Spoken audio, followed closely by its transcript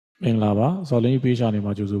မင်္ဂလာပါဇော်လင်းပေး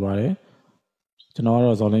ရှာနေမှာကြိုဆိုပါတယ်ကျွန်တော်က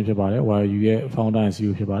တော့ဇော်လင်းဖြစ်ပါတယ် YU ရဲ့ founder and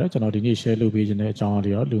CEO ဖြစ်ပါတယ်ကျွန်တော်ဒီနေ့ share လုပ်ပေးခြင်းတဲ့အကြောင်းအရာ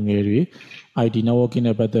တွေရောလူငယ်တွေ IT networking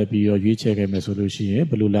နဲ့ပတ်သက်ပြီးရွေးချယ်ခဲ့မယ်ဆိုလို့ရှိရင်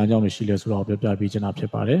ဘယ်လိုလမ်းကြောင်းတွေရှိလဲဆိုတာကိုပြောပြပေးချင်တာဖြစ်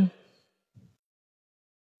ပါ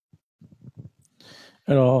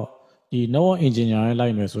တယ်အဲ့တော့ဒီ network engineer နဲ့လို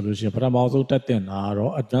က်မယ်ဆိုလို့ရှိရင်ပထမဆုံးတက်တင်တာက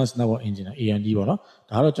တော့ advanced network engineer AND ပေါ့နော်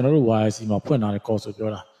ဒါကတော့ကျွန်တော်တို့ YC မှာဖွင့်ထားတဲ့ course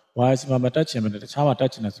ကိုပြောတာ YC မှာမတက်ချင်မယ်တခြားမှာ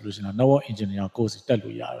တက်ချင်တယ်ဆိုလို့ရှိရင် network engineer course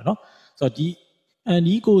တက်လို့ရတယ်နော်ဆိုတော့ဒီ AND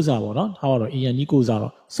course ပေါ့နော်ထားတော့ AND course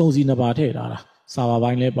တော့စုံစီနှစ်ပါးထည့်ထားတာ server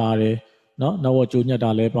ဘိုင်းလည်းပါတယ်နော် network ကြိုးညက်တာ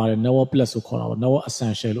လည်းပါတယ် network plus ကိုခေါ်တာပေါ့ network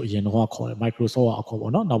essential လို့အရင်တော့ခေါ်တယ် Microsoft ကအခေါ်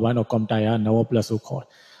ပေါ့နော်နောက်ပိုင်းတော့ Computer က network plus ကိုခေါ်တယ်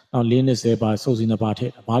နောက် Linux လည်းပါစုံစီနှစ်ပါး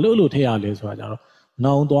ထည့်တာဘာလို့ထည့်ရလဲဆိုတာကြတော့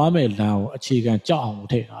နောင်သွားမဲ့လမ်းကိုအခြေခံကြောက်အောင်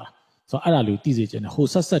ထည့်ထားတာဆိုတော့အဲ့ဒါလေးသိစေချင်တယ်ဟို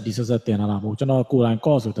ဆက်ဒီဆက်တင်ထားတာမဟုတ်ကျွန်တော်ကိုယ်တိုင်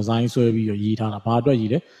course ကို design ဆွဲပြီးရေးထားတာဘာအတွက်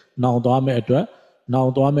ရေးလဲနောင်သွားမဲ့အတွက်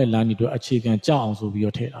နောင်သွားမဲ့လမ်းတွေအတွက်အခြေခံကြောက်အောင်ဆို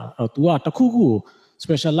ပြီးထည့်ထားတာအဲ့တော့ तू ကတခုခုကို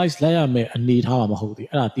specialize လိုက်ရမယ်အနေထားမှာမဟုတ်သေး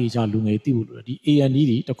အဲ့ဒါတေချာလူငယ်သိဖို့လိုတယ်ဒီ AND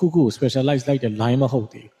ဒီတခုခုကို specialize လိုက်တဲ့ line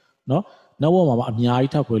မဟုတ်သေးဘူးเนาะနောက်ဘောမှာ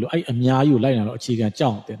အများကြီးထပ်ခွဲလို့အဲ့အများကြီးကိုလိုက်နေတော့အ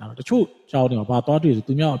ခြေခံကြောက်အောင်တင်တာတချို့ကြောက်နေတော့ဘာသွားတွေ့ဆိုသူ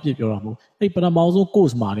များအပြစ်ပြောတာမဟုတ်အဲ့ပထမဆုံး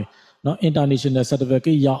course မှာနေเนาะ international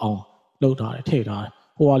certificate ရအောင်လုပ်ထားတယ်ထည့်ထားတယ်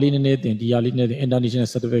ဟိုဟာလေးနည်းနည်းတင်ဒီဟာလေးနည်းနည်းတင် international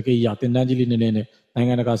certificate ရတင်တန်းကြီးလေးနည်းနည်းနဲ့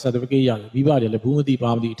နိုင်ငံတကာ certificate ရတယ်မိဘတွေလည်းဘူးမသိပါ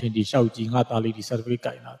မသိအထင်ကြီးရှောက်ကြီးငါသားလေးဒီ certificate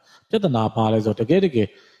ကိုင်တာပြဿနာပါလဲဆိုတော့တကယ်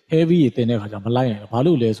heavy ရတင်တဲ့ခါကျမလိုက်နိုင်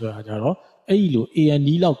ဘူးဘာလို့လဲဆိုတော့ကျတော့အဲ့ဒီလို AND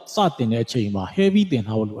လောက်စတင်တဲ့အချိန်မှာ heavy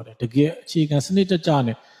တင်ထားလို့ရတယ်တကယ်အခြေခံစနစ်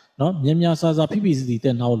တကျနဲ့နော်များဆာဖိဖိစီ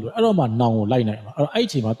တင်ထားလို့အဲ့တော့မှနောင်ကိုလိုက်နိုင်မှာအဲ့ဒီအ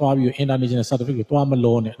ချိန်မှာသွားပြီး international certificate ကိုသွားမ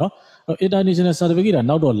လို့နဲ့နော် international certificate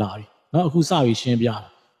ကနောက်တော့လာပြီနော်အခုစပြီးရှင်းပြ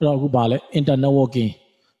တယ်အဲ့တော့အခုပါလဲ internet working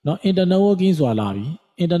နော် internet working ဆိုတာလာပြီ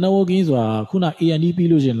internet working ဆိုတာခုန AND ပြီး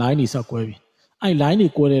လို့ရှင် line တွေဆက်ကွဲပြီအဲ့ line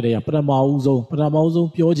တွေကွဲတဲ့တည်းကပထ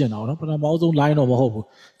မဦးဆုံးပြောချင်တာနော်ပထမဦးဆုံး line တော့မဟုတ်ဘူး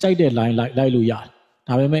ကြိုက်တဲ့ line လိုက်လို့ရ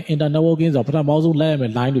တယ်ဒါပေမဲ့ internet working ဆိုတာပထမဦးဆုံးလိုက်ရ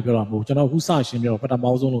မယ် line လို့ပြောတာမဟုတ်ကျွန်တော်အခုစရှင်းပြတော့ပထမ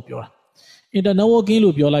ဦးဆုံးလို့ပြောတာ internet working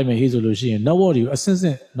လို့ပြောလိုက်မယ်ဟေ့ဆိုလို့ရှိရင် network တွေကိုအဆင့်ဆ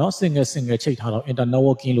င့်နော် single ချိတ်ထားတော့ internet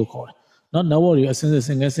working လို့ခေါ်တယ်နော် network တွေအဆင့်ဆင့်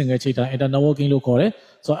single ချိတ်ထား internet working လို့ခေါ်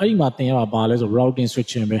တယ်ဆိုတော့အဲ့ဒီမှာသင်ရမှာပါလဲဆို routing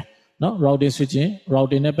switching ပဲနော် routing switching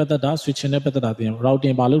routing နဲ့ပတ်သက်တာ switching နဲ့ပတ်သက်တာသင်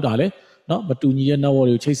routing ဘာလုပ်တာလဲနော်မတူညီတဲ့ network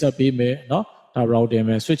တွေကိုချိတ်ဆက်ပေးမယ်နော်ဒါ routing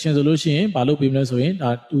ပဲ switching ဆိုလို့ရှိရင်ဘာလုပ်ပေးမလဲဆို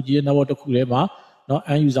ရင်ဒါတူညီတဲ့ network တစ်ခုထဲမှာနော်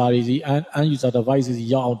end user တွေစီ end user device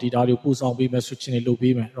တွေစီရောက်အောင် data တွေကိုပို့ဆောင်ပေးမယ် switching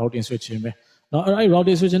တွေလုပ်ပေးမယ် routing switching ပဲနော်အဲ့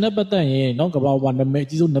routing switching နဲ့ပတ်သက်ရင်နော်ကမ္ဘာပေါ်နာမည်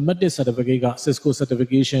အကြီးဆုံး number 1 certificate က Cisco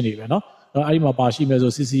certification တွေပဲနော်အဲ့ဒီမှာပါရှိ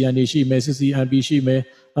မယ်ဆို CCNA ရှိမယ် CCNP ရှိမယ်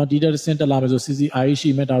နော်ဒီတက်ဆင့်တက်လာမယ်ဆို CCI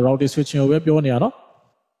ရှိမယ်ဒါ routing switching ကိုပဲပြောနေရနော်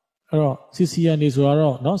အဲ့တော့ CCNA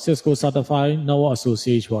ဆိုတာတော့နော် Cisco Certified Network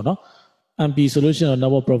Associate ပေါ့နော် MP solution တော့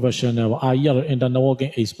network professional ပေါ့ RE ကတော့ internet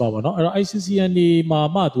networking expert ပေါ့နော်အဲ့တော့ ICCNA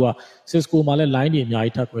မှာမှသူက Cisco မှာလည်း line တွေအများ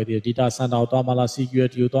ကြီးထပ်ခွဲသေးတယ် data center ကိုသွားမလား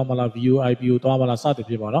security ကိုသွားမလား VoIP ကိုသွားမလားစ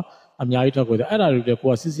သဖြင့်ပေါ့နော်အများကြီးထပ်ခွဲသေးအဲ့ဒါတွေလည်း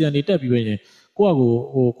ကိုက CCNA တက်ပြီးရင်ကိုက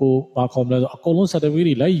ကိုဘာခေါ်မလဲဆိုအကုန်လုံး certificate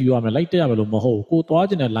တွေလိုက်ယူရမယ်လိုက်တက်ရမယ်လို့မဟုတ်ဘူး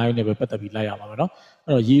ကိုသွားကျင်တဲ့ line နဲ့ပဲပတ်သက်ပြီးလိုက်ရမှာပဲနော်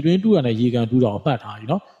အဲ့တော့ရေတွင်းတူးရနဲ့ရေကန်တူးတာကိုမှတ်ထားပြီ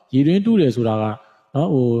နော်ရေတွင်းတူးတယ်ဆိုတာ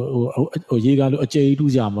ကနော်ဟိုရေကန်လို့အကျယ်ကြီး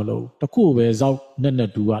တူးကြမလို့တခုပဲဇောက်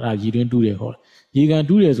နဲ့တူးရအဲ့ရေတွင်းတူးတယ်ခေါ်တယ်ရေ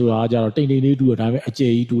ကန်တူးတယ်ဆိုတာကကြတော့တိမ်လေးတူးတာဒါပေမဲ့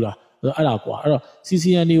အကျယ်ကြီးတူးတာအဲ့ဒါကွာအဲ့တော့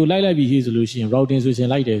CCNA ကိုလိုက်ပြီးဟေ့ဆိုလို့ရှိရင် routing switching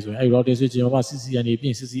လိုက်တယ်ဆိုရင်အဲ့ routing switching မှာ CCNA ပြီး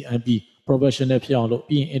ရင် CCNP professional ဖြစ်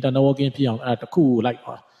အောင်လို့ပြီးရင် internet working ဖြစ်အောင်အဲ့ဒါတခုကို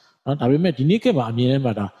လိုက်ပါနော်ဒါပေမဲ့ဒီနေ့ခေတ်မှာ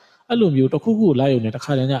အမြင်ထဲမှာဒါအဲ့လိုမျိုးတခုခုကိုလိုက်ရုံနဲ့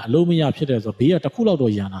တစ်ခါတည်းညအလုံးမရဖြစ်တယ်ဆိုတော့ဘေးကတခု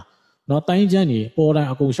လောက်တော့ရန်တာနော်တိုင်းချမ်းနေပေါ်တို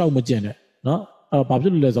င်းအကုန်ရှောက်မကျင်နဲ့နော်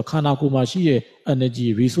အဲ့ဘာဖြစ်လို့လဲဆိုတော့ခန္ဓာကိုယ်မှာရှိတဲ့ energy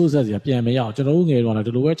resources တွေပြန်မရအောင်ကျွန်တော်တို့ငယ်တော့လည်း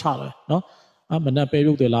ဒီလိုပဲချတယ်နော်မနက်ပဲ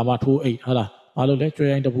ရုပ်တယ်လာမှထိုးအိတ်ဟာလားဘာလို့လဲကြွေ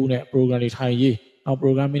ရိုင်းတပူးနဲ့ program တွေထိုင်ရေးနောက်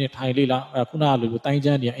programming နဲ့ထိုင်လေးလားခုနကလိုတို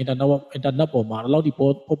င်းချမ်းနေ internet ပေါ်မှာအဲ့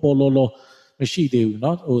လောက်ဒီပေါ်လောမရှိသေးဘူးเน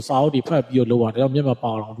าะဟိုစာအုပ်တွေဖတ်ပြီးတော့လုပ်ရ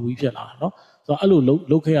တယ်တော့မျက်မှောက်ပါအောင်လူကြီးဖြစ်လာတယ်เนาะဆိုတော့အဲ့လို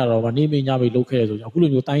လုပ်ခဲ့ရတော့နေမင်းညမေးလုပ်ခဲ့ရဆိုအခု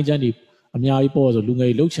လိုမျိုးတိုင်းချမ်းတွေအများကြီးပေါ်ဆိုလူ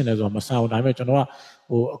ငယ်တွေလုပ်ချင်တယ်ဆိုတော့မဆန်ဘူးဒါပေမဲ့ကျွန်တော်က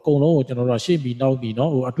ဟိုအကုန်လုံးကိုကျွန်တော်တို့ရှေ့ပြီးနောက်ပြီးเนา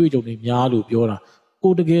ะဟိုအတွေ့အကြုံတွေများလို့ပြောတာကို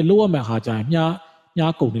တကယ်လုပ်ရမယ့်ဟာကြရင်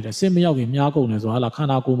မြားကုန်နေတယ်စင်မရောက်ခင်မြားကုန်တယ်ဆိုတော့ဟာလား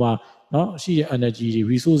ခန္ဓာကိုယ်မှာเนาะရှိတဲ့ energy တွေ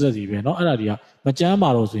resources တွေပဲเนาะအဲ့ဒါတွေကမကြမ်းပါ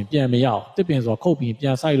တော့ဆိုရင်ပြန်မရအောင်တစ်ပင်ဆိုတော့ခုတ်ပြီးပြ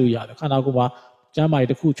န်ဆိုင်လို့ရတယ်ခန္ဓာကိုယ်မှာကျမ်းမာရေး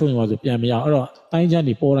တစ်ခုချုပ်နေပါဆိုပြန်မရအောင်အဲ့တော့တိုင်းချမ်း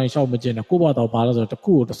တွေပေါ်တိုင်းရှောက်မကျင်နဲ့ကိုယ့်ဘာတော့ပါလို့ဆိုတော့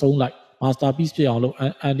တစ်ခုကိုတစ်စုံလိုက် masterpiece ဖြစ်အောင်လုပ်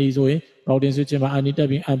ND ဆိုရင် routing switching မှာ ND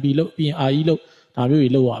တက်ပြီး MP လုပ်ပြီးရင် RE လုပ်ဒါမျိုးတွေ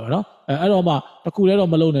လုပ်ရမယ်နော်အဲ့တော့မှတစ်ခုလည်းတော့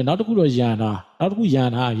မလုပ်နဲ့နောက်တစ်ခုတော့ရန်တာနောက်တစ်ခုရန်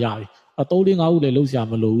တာရပြီ3 4 5ခုလည်းလုပ်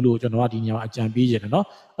စရာမလိုဘူးလို့ကျွန်တော်ကဒီညမှာအကြံပေးချင်တယ်နော်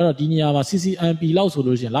အဲ့တော့ဒီညမှာ CCNP လောက်ဆို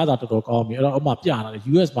လို့ရှိရင်လာစာတော်တော်ကောင်းပြီအဲ့တော့အမှပြထားတယ်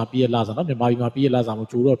US မှာပြည့်ရလာစာနော်မြန်မာပြည်မှာပြည့်ရလာစာမို့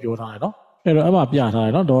ကြိုးတော့ပြောထားတယ်နော်အဲ့တော့အမှပြထား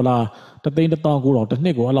တယ်နော်ဒေါ်လာ3,100,000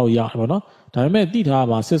တစ်နှစ်ကိုအဲ့လောက်ရတယ်ပေါ့နော် ဒါပေမဲ့သိထား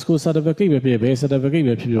မှာ Cisco certificate ပဲဖြစ်ဘယ် certificate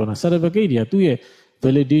ပဲဖြစ်ပြောတာ certificate တွေကသူ့ရဲ့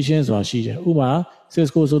validation ဆိုတာရှိတယ်ဥပမာ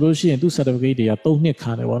Cisco ဆိုလို့ရှိရင်သူ့ certificate တွေက3နှစ်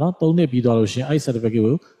ခံတယ်ပေါ့နော်3နှစ်ပြီးသွားလို့ရှိရင်အဲ့ certificate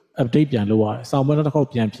ကို update ပြန်လုပ်ရတယ်စာမွေးတစ်ခေါက်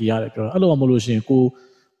ပြန်ဖြေရတယ်ပြောတာအဲ့လိုမှမလို့ရှိရင်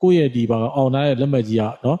ကိုရဲ့ဒီပါအောင်နိုင်တဲ့လက်မှတ်ကြီး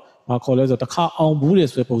ကနော်ဘာခေါ်လဲဆိုတော့တစ်ခါအောင်ဘူးတယ်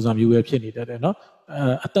ဆိုတဲ့ပုံစံမျိုးပဲဖြစ်နေတတ်တယ်နော်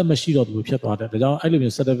အသက်မရှိတော့သူဖြစ်သွားတယ်ဒါကြောင့်အဲ့လို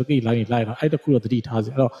မျိုး certificate line လိုက်တာအဲ့တခုတော့သတိ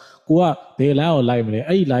ထားစီအဲ့တော့ကိုကဘယ် line ကိုလိုက်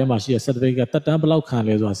မလဲအဲ့ဒီ line မှာရှိတဲ့ certificate ကတက်တန်းဘယ်လောက်ခံ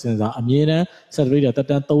လဲဆိုတာစဉ်းစားအမြဲတမ်း certificate ကတက်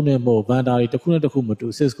တန်း3နှစ်မို့ vendor တွေတစ်ခုနဲ့တစ်ခုမတူ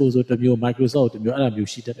Cisco ဆိုတစ်မျိုး Microsoft တစ်မျိုးအဲ့လို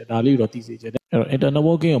မျိုးရှိတတ်တယ်ဒါလေးတော့သိစေချင်တယ်အဲ့တော့ internal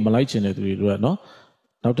working ကိုမလိုက်ချင်တဲ့သူတွေတို့ကနော်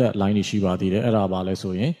နောက်ထပ် line တွေရှိပါသေးတယ်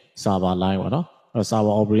အဲ့ဒါပါလဲဆိုရင် server line ပေါ့နော်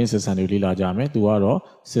server operating system တွေလေ့လာကြမယ်သူကတော့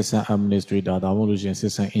system administrator ဒါမှမဟုတ်လို့ရှိရင်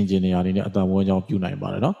system engineer အနေနဲ့အတံဝန်ကြောင်းပြု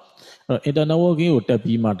နိုင်ပါတယ်နော်အဲ့တော့ internal working ကိုတက်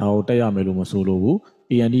ပြီးမှဒါကိုတက်ရမယ်လို့မဆိုလို့ဘူး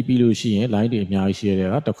AND ပြီးလို့ရှိရင် line တွေအများကြီးရှိရ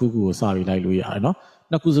တယ်ကတစ်ခုခုကိုစပြီးလိုက်လို့ရတယ်နော်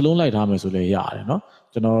နှစ်ခုစလုံးလိုက်ထားမယ်ဆိုလည်းရ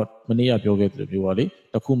တယ်နော်ကျွန်တော်မနေ့ကပြောခဲ့သလို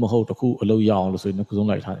မျိုးပါလေတစ်ခုမဟုတ်တစ်ခုအလုပ်ရအောင်လို့ဆိုရင်နှစ်ခုစလုံး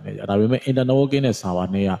လိုက်ထားနေတယ်ဒါပေမဲ့ internal working နဲ့ server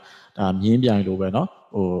နဲ့ကဒါမြ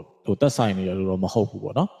င်းပြိုင်လို့ပဲနော်ဟိုတက်ဆိုင်နေရလို့တော့မဟုတ်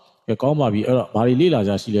ဘူးပေါ့နော်ကောင်းပါပြီအဲ့တော့ဘာတွေ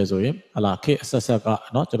လေ့လာကြရှိလဲဆိုရင်ဟလာခေတ်အဆက်ဆက်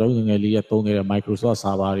ကเนาะကျွန်တော်ငယ်ငယ်လေးရသုံးခဲ့တဲ့ Microsoft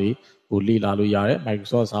server တွေကိုလေ့လာလို့ရတယ်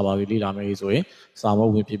Microsoft server တွေလေ့လာမယ်ဆိုရင်စာမ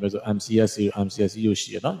ဝင်ပြမယ်ဆို MCS 0 MCS 0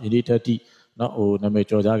ရှိရเนาะယနေ့ထက်ထိเนาะဟိုနာ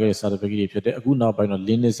မည်ကျော်ကြားခဲ့တဲ့ certificate တွေဖြစ်တဲ့အခုနောက်ပိုင်းတော့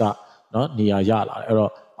Linux เนาะနေရာရလာတယ်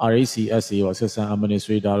အဲ့တော့ RACSA ရော System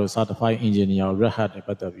Administrator တို့ Certified Engineer Red Hat တွေပ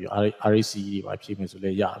တ်သက်ပြီး RACE တွေပါဖြည့်မယ်ဆို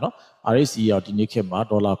လဲရเนาะ RACE ရောဒီနေ့ခေတ်မှာ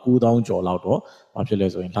$9,000ကျော်လောက်တော့ဘာဖြစ်လဲ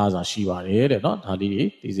ဆိုရင်လာစာရှိပါတယ်တဲ့เนาะဒါလေး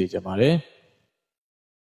တွေသိစေချင်ပါတယ်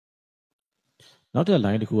နောက်ထပ်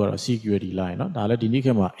line တစ်ခုကတော့ security line เนาะဒါလည်းဒီ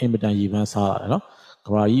နေ့ခေတ်မှာအင်မတန်ရည်ပန်းစားလာတယ်เนาะ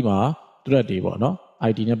ကမ္ဘာကြီးမှာ threat တွေပေါ့เนาะ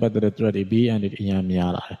IT နဲ့ပတ်သက်တဲ့ threat တွေ BN တွေအများ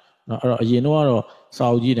များလာတယ်เนาะအဲ့တော့အရင်တော့စာ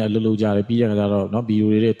အုပ်ကြီးနဲ့လှုပ်ကြတယ်ပြီးတဲ့အခါကျတော့เนาะဗီဒီယို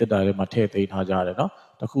တွေတက်တာတွေမှာထည့်သိမ်းထားကြတယ်เนา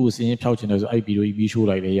ะတခုစင်းရင်ဖြောက်ချင်တယ်ဆိုအဲ့ဗီဒီယိုကြီးပြီးရှိုး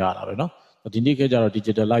လိုက်လဲရတာပဲเนาะဒီနေ့ခေတ်ကျတော့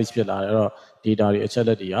digitalize ဖြစ်လာတယ်အဲ့တော့ data တွေအချက်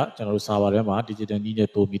လက်တွေကကျွန်တော်တို့ server ထဲမှာ digital နည်း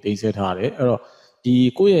နဲ့တိုးပြီးသိမ်းဆည်းထားတယ်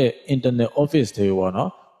အဲ့တော့ဒီကိုယ့်ရဲ့ internet office တွေပေါ့เนา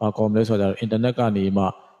ะဘာကောမလဲဆိုတော့ internet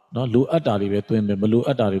ကနေမှနော်လိုအပ်တာတွေပဲသွင်းမယ်မလို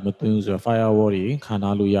အပ်တာတွေမသွင်းဘူးဆိုတော့ firewall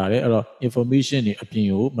တွေခံထားလို့ရတယ်အဲ့တော့ information တွေအပြင်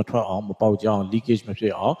ကိုမထွက်အောင်မပေါက်ကြအောင် leakage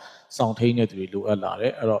မဖြစ်အောင်စောင့်ထိန်းတဲ့သူတွေလိုအပ်လာတ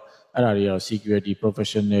ယ်အဲ့တော့အဲ့ဒါတွေကတော့ security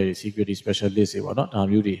professional တွေ security specialist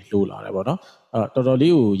တွေပေါ့နော်ဒါမျိုးတွေလိုလာတယ်ပေါ့နော်အဲ့တော့တော်တော်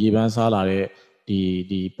လေးကိုရေပန်းစားလာတဲ့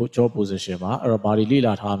ဒီ job position မှာအဲ့တော့ဘာတွေလေ့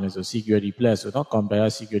လာထားမလဲဆို security plus ဆိုတော့ compare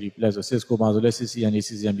security plus ဆို Cisco မှာဆိုလဲ CCNA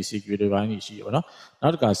CCNP security ဘိုင်းတွေရှိရပေါ့နော်နော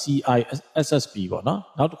က်တစ်ခါ CISSP ပေါ့နော်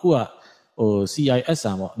နောက်တစ်ခုက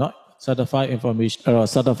CISM ပေါ့နော်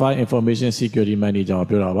Certified Information Security Manager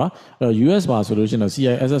ပြောတာပါအဲ့တော့ US ပါဆိုလို့ရှိရင်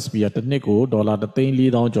CISSP ကတစ်နှစ်ကို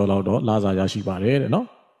$1,400,000ကျော်လောက်တော့လာစာရရှိပါတယ်တဲ့နော်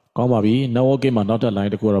ကောင်းပါပြီ networking မှာနောက်ထပ်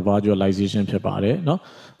line တစ်ခုကတော့ virtualization ဖြစ်ပါတယ်နော်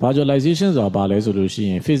virtualization ဆိုတာဘာလဲဆိုလို့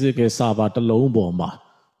ရှိရင် physical server တစ်လုံးပေါ်မှာ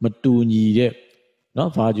မတူညီတဲ့နော်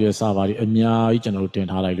virtual server တွေအများကြီးကျွန်တော်တို့တင်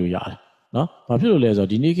ထားလိုက်လို့ရတယ်နော်ဘာဖြစ်လို့လဲ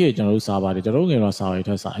ဆိုတော့ဒီနေ့ခေတ်ကျွန်တော်တို့ server တွေကျွန်တော်တို့ငယ်တော့ server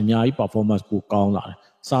တွေထက်စာအများကြီး performance ပိုကောင်းလာတယ်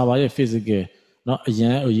server ရဲ့ physical နော်အရ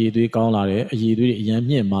န်အရေးသွေးကောင်းလာတယ်အရေးသွေးတွေအရန်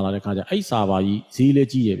မြင့်မာလာတဲ့ခါကျအဲ့ server ကြီးဈေးလ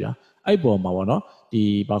ည်းကြီးရဗျာအဲ့ပေါ်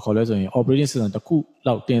မှာပေါ့နော်ဒီဘာခေါ်လဲဆိုရင် operating system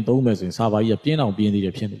တစ်ခုလောက်တင်သုံးမယ်ဆိုရင် server ကြီးကပြင်းအောင်ပြင်းသေးတ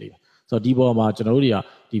ယ်ဖြစ်နေလိမ့်မယ်ဆိုတော့ဒီပေါ်မှာကျွန်တော်တို့တွေ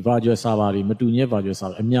ကဒီ virtual server တွေမတူညီတဲ့ virtual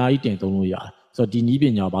server အများကြီးတင်သုံးလို့ရတယ်ဆိုတော့ဒီနည်းပ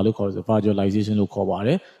ညာဘာလို့ခေါ်လဲဆို virtualization လို့ခေါ်ပါ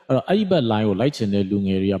တယ်အဲ့တော့အဲ့ဒီဘက် line ကိုလိုက်ချင်တဲ့လူင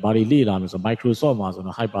ယ်တွေကဘာတွေလေ့လာမလဲဆိုတော့ Microsoft မှာဆို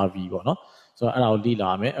တော့ Hyper-V ပေါ့နော်ဆိုတော့အဲ့ဒါကိုလေ့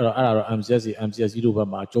လာမယ်အဲ့တော့MCS 0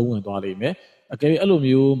ဘက်မှာကျုံးဝင်သွားလိမ့်မယ်အကယ်၍အဲ့လို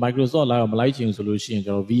မျိုး Microsoft လိုက်အောင်မလိုက်ချင်ဆိုလို့ရှိ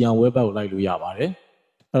ရင်ကျွန်တော် VMware ဘက်ကိုလိုက်လို့ရပါ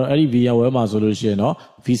တယ်အဲ့ဒီ VMware မှာဆိုလို့ရှိရင်တော့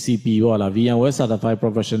VCP ပေါ့လား VMware Certified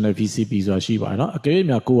Professional VCP ဆိုတာရှိပါတယ်เนาะအကယ်၍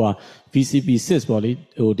များကိုက VCP 6ပေါ့လေ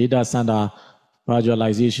ဟို data center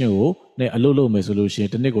virtualization ကိုနဲ့အလုပ်လုပ်မယ်ဆိုလို့ရှိ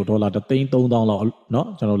ရင်တစ်နှစ်ကို$1,300,000လောက်เนา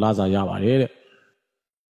ะကျွန်တော်လာစာရပါတယ်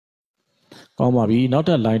တဲ့ကောင်းပါပြီနောက်ထ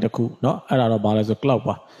ပ် line တစ်ခုเนาะအဲ့ဒါတော့ဘာလဲဆို cloud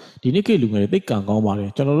ပါဒီနေ့ခေတ်လူငယ်တွေသိကံကောင်းပါတယ်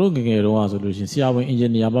ကျွန်တော်တို့ငယ်တုန်းကဆိုလို့ရှိရင်ဆရာဝန်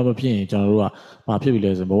engineer မဖြစ်ရင်ကျွန်တော်တို့ကဘာဖြစ်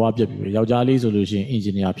ပြီလဲဆိုဘဝပြက်ပြီပဲယောက်ျားလေးဆိုလို့ရှိရင်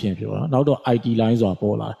engineer ဖြစ်ပါတော့နောက်တော့ IT line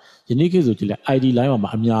ဆိုတာပေါ်လာတယ်ယနေ့ခေတ်ဆိုကြည့်လိုက် IT line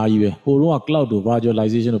မှာအများကြီးပဲဟိုတုန်းက cloud တို့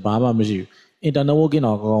virtualization တို့ဘာမှမရှိဘူး internet working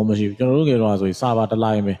တော့ကောင်းမရှိဘူးကျွန်တော်တို့ငယ်တုန်းကဆိုရင် server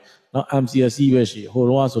တစ်လိုင်းပဲနော် MCSC ပဲရှိဟို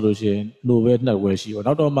တုန်းကဆိုလို့ရှိရင် Novel network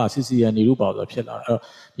ရှိပေါ့နောက်တော့မှ CCNA လို့ပါဆိုဖြစ်လာတယ်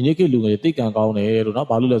အဲ့တော့ဒီနေ့ခေတ်လူငယ်တွေသိကံကောင်း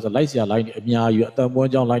တယ်လို့နော်ဘာလို့လဲဆိုတော့ light ဆရာ line တွေအများကြီးအတန်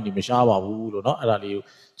ပွဲကြောင်း line တွေမရှားပါဘူးလို့နော်အဲ့ဒါလေးကို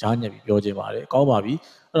ဂျားညက်ပြီးပြောခြင်းပါတယ်ကောင်းပါပြီ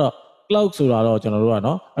အဲ့တော့ cloud ဆိုတာတော့ကျွန်တော်တို့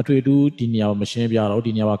ကနော်အထွေတူးဒီနေရာကိုမရှ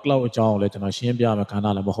င်းပြတော့ဒီနေရာမှာ cloud အကြောင်းကိုလည်းကျွန်တော်ရှင်းပြမယ်ခဏ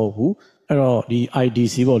လည်းမဟုတ်ဘူးအဲ့တော့ဒီ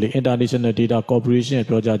IDC ပေါ့လေ International Data Corporation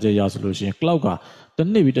ရဲ့ပြောကြားချက်ရဆိုလို့ရှိရင် cloud ကတစ်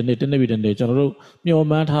နှစ်ပြီးတစ်နှစ်ကျွန်တော်တို့မျှော်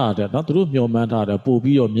မှန်းထားတဲ့နော်သူတို့မျှော်မှန်းထားတဲ့ပို့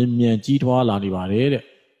ပြီးတော့မြန်ကြီးထွားလာနေပါတယ်တဲ့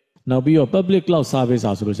နောက်ပြီးတော့ public cloud service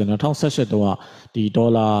ဆိုလို့ရှိရင်2018တုန်းကဒီ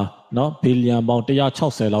ဒေါ်လာเนาะဘီလီယံပေါင်း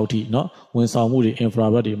160လောက်ထိเนาะဝန်ဆောင်မှုတွေ infra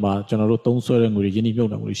ဘက်တွေမှာကျွန်တော်တို့သုံးစွဲတဲ့ငွေတွေယင်းနှိမ့်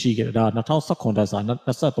နှံမှုတွေရှိခဲ့တယ်ဒါ2019တက်စာ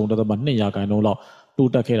23.2%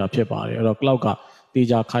လောက်တိုးတက်ခဲ့တာဖြစ်ပါတယ်အဲ့တော့ cloud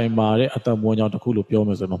ကတေချာခိုင်မာတဲ့အသက်မွေးကြောင်းတစ်ခုလို့ပြော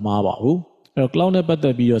မယ်ဆိုတော့မမှားပါဘူးအဲ့တော့ cloud နဲ့ပတ်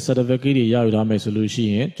သက်ပြီးတော့ certificate တွေရယူထားမယ်ဆိုလို့ရှိ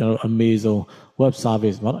ရင်ကျွန်တော်တို့ Amazon web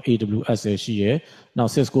service เนาะ AWS လည်းရှိရယ်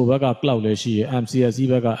နောက် Cisco ဘက်က cloud လည်းရှိရယ် MCSE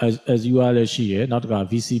ဘက်က Azure လည်းရှိရယ်နောက်တစ်ခါ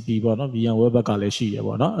VCP ပေါ့เนาะ VMware ဘက်ကလည်းရှိရယ်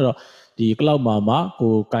ပေါ့เนาะအဲ့တော့ဒီ cloud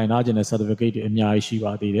မှာကိုကင်ထားခြင်းတဲ့ certificate တွေအများကြီး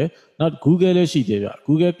ရှိပါသေးတယ်နောက် Google လည်းရှိသေးဗျ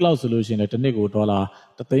Google Cloud ဆိုလို့ရှိရင်လည်းတစ်နှစ်ကိုဒေါ်လာ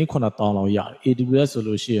3,900လောက်ရတယ် AWS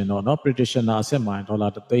ဆိုလို့ရှိရင်တော့เนาะ practitioner အဆင့်မှာဒေါ်လာ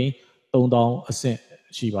3,000အဆ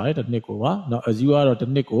င့်ရှိပါတယ်တစ်နှစ်ကိုပါเนาะ Azure ကတော့တ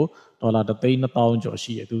စ်နှစ်ကိုဒေါ်လာ3,200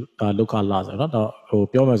ကျော်ရှိရသူဒါလောက်ခလာဆိုเนาะ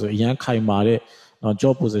ဟိုပြောမယ်ဆိုအရန်ခိုင်မာတဲ့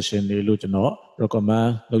job position တွေလို့ကျွန်တော် recommend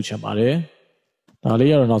လုပ်ချင်ပါတယ်ဒါလေး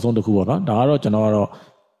ကတော့နောက်ဆုံးတစ်ခုပေါ့เนาะဒါကတော့ကျွန်တော်ကတော့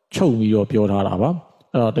ချုပ်ပြီးတော့ပြောထားတာပါ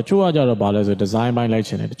အဲ့တော့တချို့ကကြတော့ဗာလဲဆို design ပိုင်း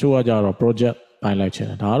လိုက်ချင်တယ်တချို့ကကြတော့ project ပိုင်း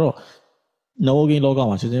လိုက်ချင်တယ်ဒါကတော့ networking လောက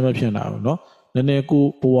မှာရှင်းရှင်းပဲဖြစ်နေတာပေါ့เนาะနည်းနည်းကို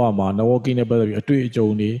ဘဝမှာ networking နဲ့ပတ်သက်ပြီးအတွေ့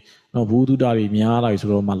အကြုံတွေနော်ဘူးတူတာတွေများလိုက်ဆို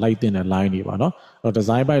တော့မှလိုက်တင်တဲ့ line တွေပါเนาะအဲ့တော့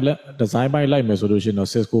design ပိုင်းလိုက်မယ်ဆိုလို့ရှိရင်တော့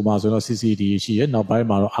Cisco မှာဆိုတော့ CCD ရှိရနောက်ပို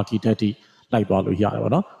င်းမှာတော့ architect တွေလိုက်သွားလို့ရတယ်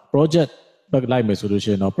ပေါ့เนาะ project ဘက်လိုက်မယ်ဆိုလို့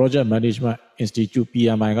ရှိရင်တော့ project management institute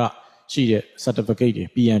PMI ကရှိတဲ့ certificate တွေ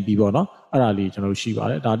PMP ပေါ့เนาะအဲ့ဒါလေးကျွန်တော်တို့ရှိပါ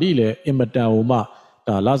တယ်ဒါတိလည်း immediate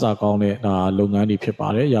ဟိုမှဒါလစာကောင်းတဲ့ဒါလုပ်ငန်းတွေဖြစ်ပါ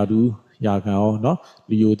တယ်ရာထူးရာခံရောเนา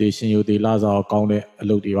ะလူယိုသေးရှင်ယိုသေးလစာကောင်းတဲ့အ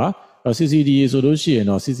လုပ်တွေပါCCD ဆိုလို့ရှိ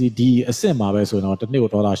ရင်တော့ CCD အဆင့်မှာပဲဆိုတော့တစ်နှစ်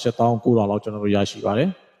ကိုဒေါ်လာ8,900လောက်ကျွန်တော်တို့ရရှိပါ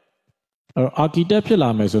တယ်အဲ့တော့ architect ဖြစ်လာ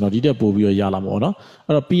မယ်ဆိုတော့ဒီတက်ပို့ပြီးတော့ရလာ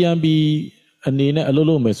မှာပေါ့နော်အဲ့တော့ PMP အနေနဲ့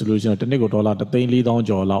အလုပ်လုပ်မယ်ဆိုလို့ရှိရင်တစ်နှစ်ကိုဒေါ်လာ3,400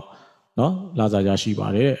ကျော်လောက်နော်လစာရ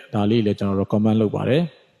ရှိပါတယ်ဒါလေးလည်းကျွန်တော်တို့ comment လုပ်ပါ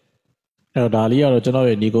တယ်အဲ့တော့ဒါလေးကတော့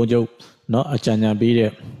ကျွန်တော်ရဲ့ညီကုန်းချုပ်နော်အကြံဉာဏ်ပေးတဲ့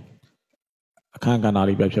အခန်းကဏ္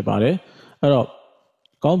ဍလေးပဲဖြစ်ပါတယ်အဲ့တော့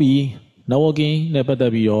ကောင်းပြီ networking နဲ့ပတ်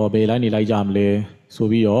သက်ပြီးတော့ဘယ် line နေလိုက်ကြမလဲ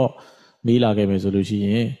ဆိုပြီးတော့မေးလာခဲ့မယ်ဆိုလို့ရှိ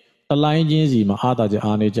ရင်တလိုင်းချင်းစီမှာ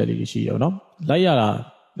အားသာချက်အားနည်းချက်တွေရှိရပါတော့လိုက်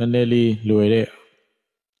ရတာနည်းနည်းလေးလွယ်တဲ့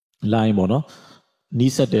line ပေါ့နော်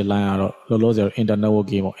နီးစပ်တဲ့ line ကတော့လောလောဆယ် internet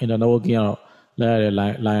working ပေါ့ internet working ကတော့လိုက်ရတဲ့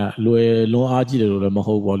line ကလွယ်လွန်အားကြီးတယ်လို့လည်းမ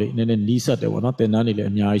ဟုတ်ပါလေနည်းနည်းနီးစပ်တယ်ပေါ့နော်သင်တန်းတွေလ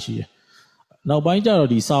ည်းအများကြီးရှိတယ်နောက်ပို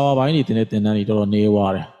င်းကျတော့ဒီ server ဘိုင်းတွေတင်တဲ့သင်တန်း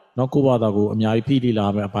တွေတော်တော်နေသွားတယ်နော်ကိုယ့်ဘာသာကိုအများကြီးဖိလိလာ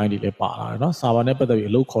မယ့်အပိုင်းတွေလည်းပါလာတယ်နော် server နဲ့ပတ်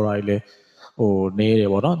သက်ပြီးအလုပ်ခေါ်တာတွေလည်းဟိုနေ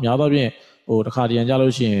တယ်ပေါ့နော်များသောအားဖြင့်ဟိုတစ်ခါ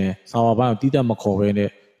တရံကြလို့ရှိရင် server ဘိုင်းကိုတီးတက်မခေါ်ဘဲ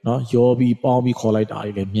နဲ့နော်ရောပြီးပေါင်းပြီးခေါ်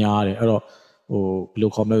လိုက်တာတွေလည်းများတယ်အဲ့တော့ဟိုဘယ်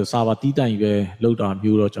လိုခေါ်မလဲဆို server တီးတက်ကြီးပဲ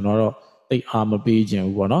လောက်တာမျိုးတော့ကျွန်တော်တော့တိတ်အားမပေးခြ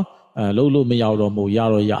င်းဘူးပေါ့နော်လုံးလို့မရတော့မို့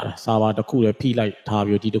ရတော့ရတယ် server တစ်ခုလည်းဖိလိုက်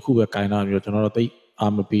ထားပြီးဒီတစ်ခုပဲကင်ထားပြီး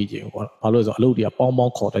ကျွန်တော်တော့တိတ်အားမပေးခြင်းဘူးပေါ့ဘာလို့လဲဆိုအလုပ်တွေက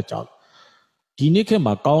ပေါင်းခေါ်တတ်ကြတယ်ဒီ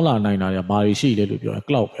နေ့ခေတ်မှာကောင်းလာနိုင်တာတွေဘာတွေရှိလဲလို့ပြောရင်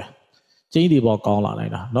cloud ပဲကျင်းတွေပေါ်ကောင်းလာ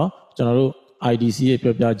နိုင်တာเนาะကျွန်တော်တို့ IDC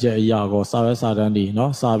ရဲ့ပြောပြချက်အရာကောစာရွက်စာတမ်းတွေเนาะ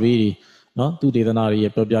စာပေတွေเนาะသူဒေသနာတွေရဲ့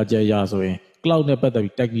ပြောပြချက်အရာဆိုရင် cloud နဲ့ပတ်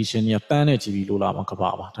သက်ပြီး technician တွေကတန်းနဲ့ချီပြီးလို့လာမှာက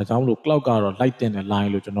ပါပါဒါကြောင့်မလို့ cloud ကတော့ light တင်တဲ့ line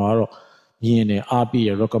လို့ကျွန်တော်ကတော့မြင်တယ်အား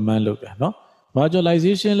ပေးရ recommend လုပ်တယ်เนาะ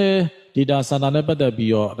virtualization လဲ data center နဲ့ပတ်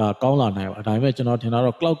သက်ပြီးတော့ဒါကောင်းလာနိုင်ပါဒါပေမဲ့ကျွန်တော်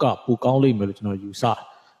ထင်တာတော့ cloud ကပိုကောင်းလိမ့်မယ်လို့ကျွန်တော်ယူဆ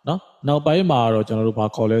တယ်เนาะနောက်ပိုင်းမှာတော့ကျွန်တော်တို့ဘာ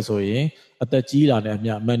ခေါ်လဲဆိုရင်အသက်ကြီးလာတဲ့အမြ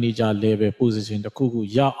manager level position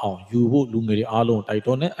တစ်ခုခုရအောင်ယူဖို့လူငယ်တွေအားလုံး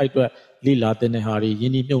တိုက်တွန်းတယ်အဲ့အတွက်လေ့လာတဲ့ဟာတွေ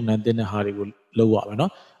ယင်းဒီမြုပ်နှံတဲ့ဟာတွေကိုလုပ်ရမယ်เนา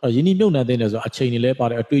ะအဲ့ယင်းဒီမြုပ်နှံတဲ့ဆိုအချိန်တွေလ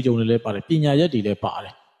ည်းပါတယ်အတွေ့အကြုံတွေလည်းပါတယ်ပညာရက်တွေလည်းပါတ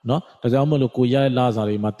ယ်เนาะဒါကြောင့်မို့လို့ကိုရရဲ့လာစာ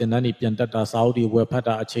တွေမှာတင်တန်းတွေပြန်တက်တာစာအုပ်တွေဝယ်ဖတ်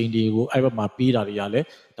တာအချိန်တွေကိုအဲ့ဘက်မှာပေးတာတွေကလည်း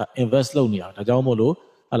ဒါ invest လုပ်နေတာဒါကြော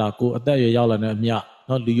င့်မို့လို့ဟလာကိုအသက်အရွယ်ရောက်လာတဲ့အမြเ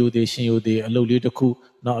นาะလူယိုသေးရှင်ယိုသေးအလုပ်လေးတစ်ခု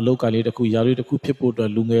เนาะအလုပ်ကလေးတစ်ခုရာလေးတစ်ခုဖြစ်ဖို့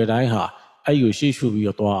အတွက်လူငယ်တိုင်းဟာအဲ့ကိုရှေ့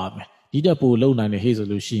ရှုပြီးတော့သွားရမယ်ဒီတက်ပိုလုံနိုင်တဲ့ဟေ့ဆို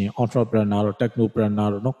လို့ရှိရင် entrepreneur တို့ technopreneur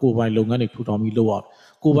တို့เนาะကိုယ်ပိုင်လုပ်ငန်းတွေထူထောင်ပြီးလုပ်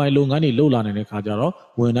ရကိုယ်ပိုင်လုပ်ငန်းတွေလုပ်လာနိုင်တဲ့ခါကျတော့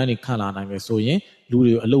ဝန်ထမ်းတွေခန့်လာနိုင်မယ်ဆိုရင်လူ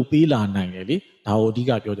တွေအလုပ်ပေးလာနိုင်တယ်လေဒါကို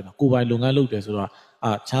အဓိကပြောချင်တာကိုယ်ပိုင်လုပ်ငန်းလုပ်တယ်ဆိုတော့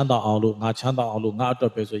ချမ်းသာအောင်လို့ငါချမ်းသာအောင်လို့ငါ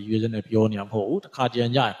အတွက်ပဲဆိုရွေးစနဲ့ပြောနေမှာမဟုတ်ဘူးတစ်ခါတည်း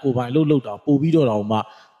ညရင်ကိုယ်ပိုင်လုပ်တာပို့ပြီးတော့မှ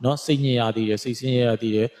เนาะစိတ်ညစ်ရသေးတယ်စိတ်ဆင်းရဲ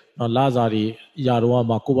ရသေးတယ်เนาะလာစာတွေ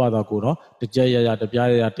အရာတော့မှကိုယ့်ဘာသာကိုเนาะတကြက်ရ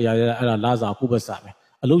တပြားရတရားရအဲ့ဒါလာစာကိုယ့်ဘက်စာမယ်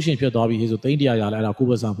အလုပ်ရှင်ဖြစ်သွားပြီဆိုသိန်း100ရလဲအဲ့ဒါကိုယ့်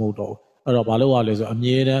ဘက်စာမဟုတ်တော့ဘူးအဲ့တော့ဘာလို့ ရလဲဆို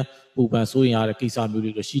အမြဲတမ်းပူပန်စိုးရင်ရတဲ့ကိစ္စမျိုး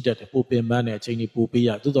တွေရှိတတ်တယ်ပိုပင်ပန်းတဲ့အချိန်တွေပိုပေး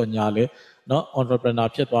ရသို့တော်ညာလဲเนาะ entrepreneur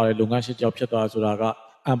ဖြစ်သွားတယ်လုပ်ငန်းရှင်ကြောက်ဖြစ်သွားဆိုတာက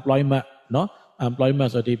employment เนาะ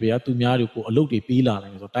employment ဆိုတဲ့ဘေးကသူများတွေကိုအလုပ်တွေပေးလာနို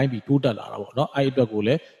င်တယ်ဆိုတော့တိုင်းပြည်တိုးတက်လာတာပေါ့เนาะအဲ့အတွက်ကို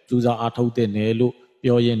လည်းကြိုးစားအားထုတ်တဲ့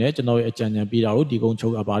နယ်လို့ပြောရင်းနဲ့ကျွန်တော်ရဲ့အကြံဉာဏ်ပေးတာကိုဒီကုန်းချု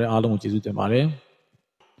ပ်အပ်ပါတယ်အားလုံးကိုကျေးဇူးတင်ပါ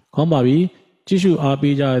တယ်ခေါင်းပါပြီကြည့်ရှု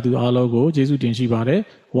အားပေးကြတဲ့သူအားလုံးကိုကျေးဇူးတင်ရှိပါတယ်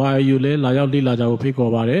YU လဲလာရောက်လေ့လာကြဖို့ဖိတ်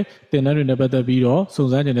ခေါ်ပါတယ်သင်တန်းတွေနဲ့ပတ်သက်ပြီးတော့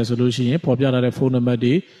စုံစမ်းကြတယ်ဆိုလို့ရှိရင်ပေါ်ပြထားတဲ့ဖုန်းနံပါတ်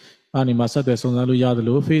တွေ အားနေမှာဆက်သွယ်စုံစမ်းလို့ရတယ်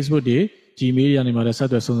လို့ Facebook တွေ Gmail တွေကနေမှာလည်းဆက်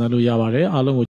သွယ်စုံစမ်းလို့ရပါတယ်အားလုံးကို